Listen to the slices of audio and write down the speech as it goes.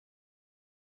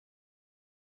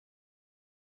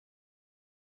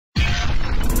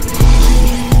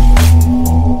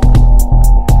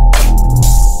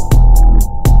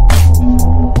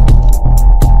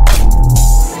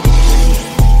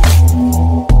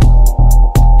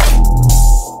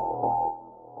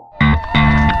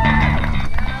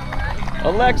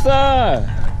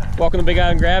Alexa! Welcome to Big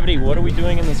Island Gravity. What are we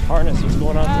doing in this harness? What's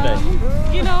going on today?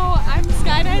 You know, I'm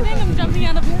skydiving. I'm jumping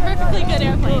out of a perfectly good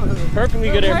airplane. Perfectly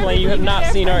good airplane. You have not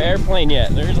seen our airplane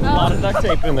yet. There's a lot of duct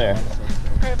tape in there.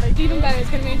 Perfect. Even better. It's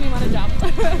going to make me want to jump.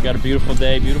 We got a beautiful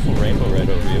day, beautiful rainbow right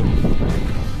over you.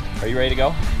 Are you ready to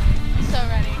go? So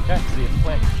ready. Okay, see you at the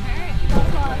plane.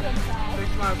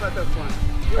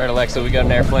 All right, Alexa, we got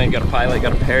an airplane, got a pilot,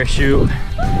 got a parachute.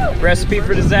 Recipe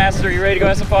for disaster. You ready to go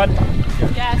have some fun?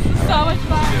 Yes, so much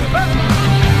fun.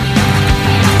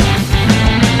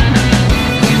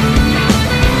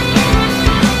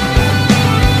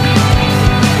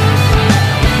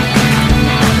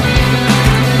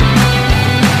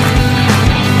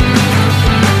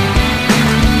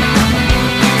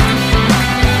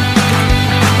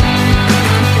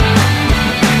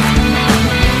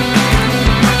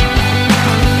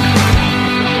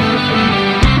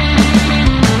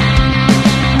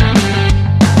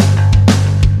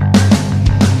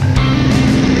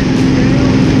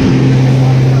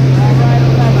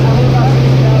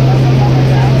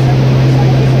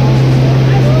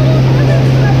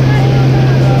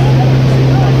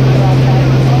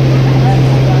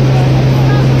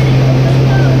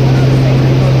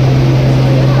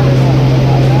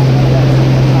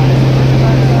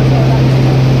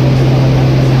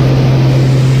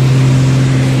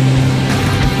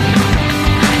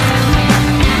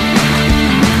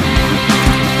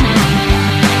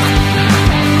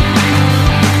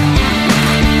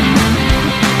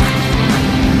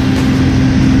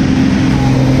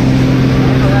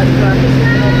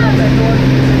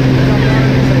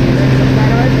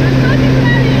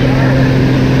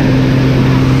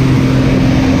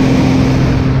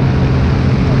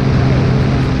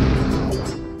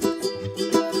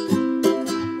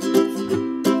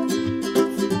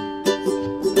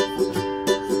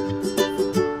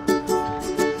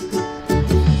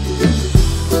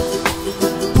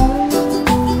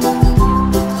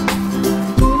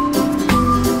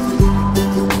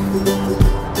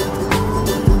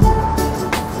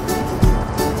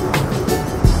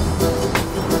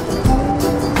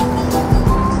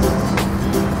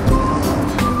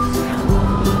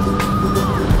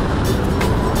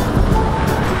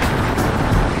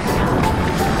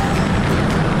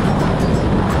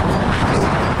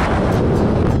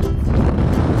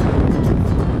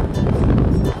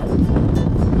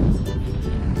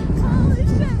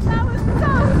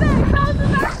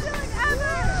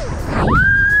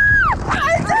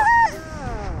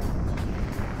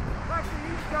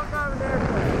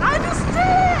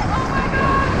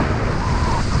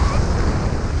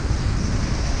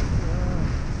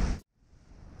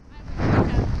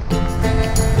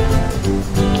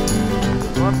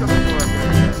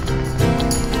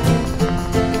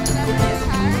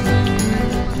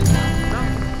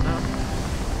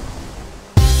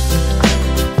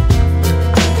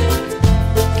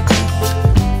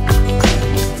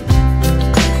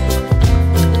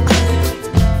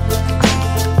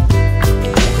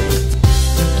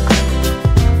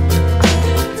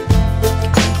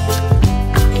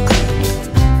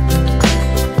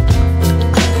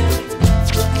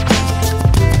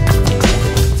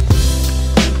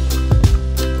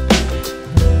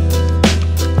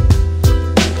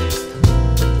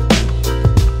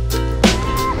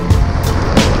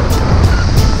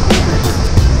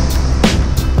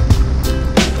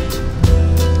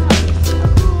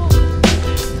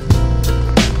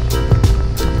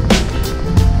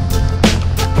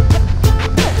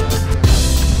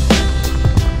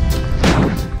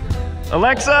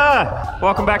 Alexa,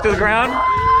 welcome back to the ground.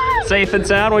 Safe and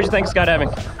sound. What did you think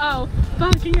skydiving? Oh,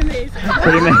 fucking amazing.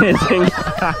 Pretty amazing.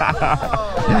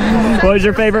 What was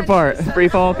your favorite part? Free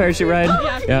fall, parachute ride?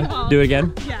 Yeah. Do it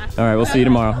again? Yeah. All right, we'll see you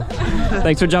tomorrow.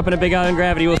 Thanks for jumping at Big Island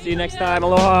Gravity. We'll see you next time.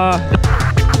 Aloha.